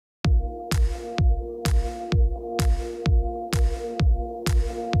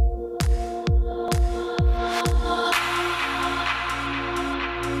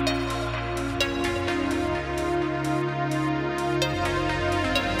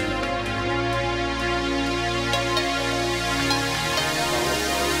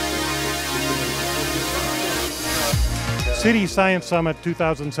City Science Summit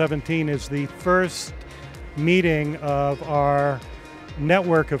 2017 is the first meeting of our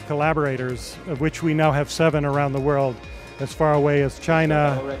network of collaborators, of which we now have 7 around the world, as far away as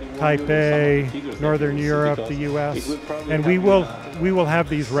China, Taipei, Northern Europe, the US, and we will have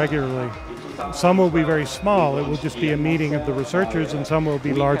these regularly. Some will be very small, it will just be a meeting of the researchers, and some will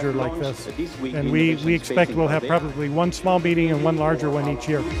be larger like this. And we expect we'll have probably one small meeting and one larger one each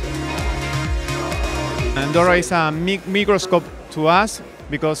year. Andorra is a microscope to us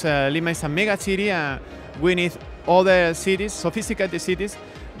because Lima is a mega city and we need other cities, sophisticated cities,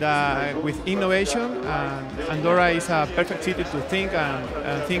 that with innovation. Andorra is a perfect city to think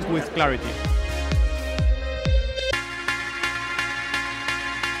and think with clarity.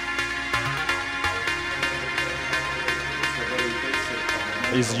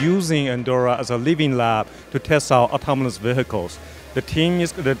 Is using Andorra as a living lab to test our autonomous vehicles. The team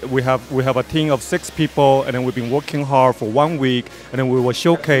is that we have a team of 6 people, and then we've been working hard for 1 week, and then we will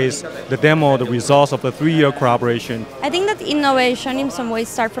showcase the demo, the results of the 3-year collaboration. I think that innovation in some ways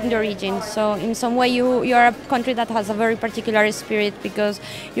starts from the origin. So in some way you are a country that has a very particular spirit because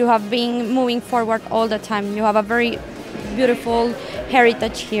you have been moving forward all the time. You have a very beautiful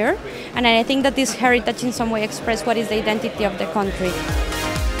heritage here, and I think that this heritage in some way expresses what is the identity of the country.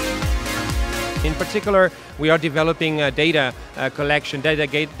 In particular, we are developing data collection, data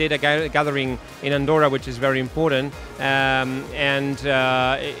gathering in Andorra, which is very important.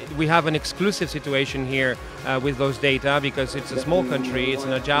 We have an exclusive situation here with those data because it's a small country, it's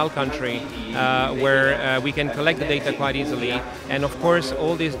an agile country where we can collect the data quite easily. And of course,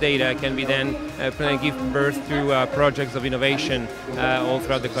 all this data can be then give birth to projects of innovation all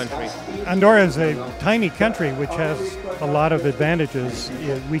throughout the country. Andorra is a tiny country which has a lot of advantages.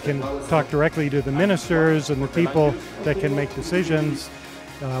 We can talk directly to the ministers and the people that can make decisions.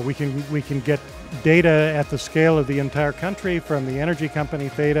 We can get data at the scale of the entire country from the energy company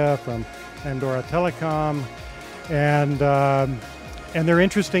Theta, from Andorra Telecom, and there are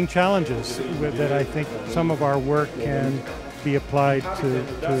interesting challenges that I think some of our work can be applied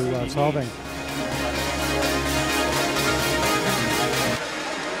to solving.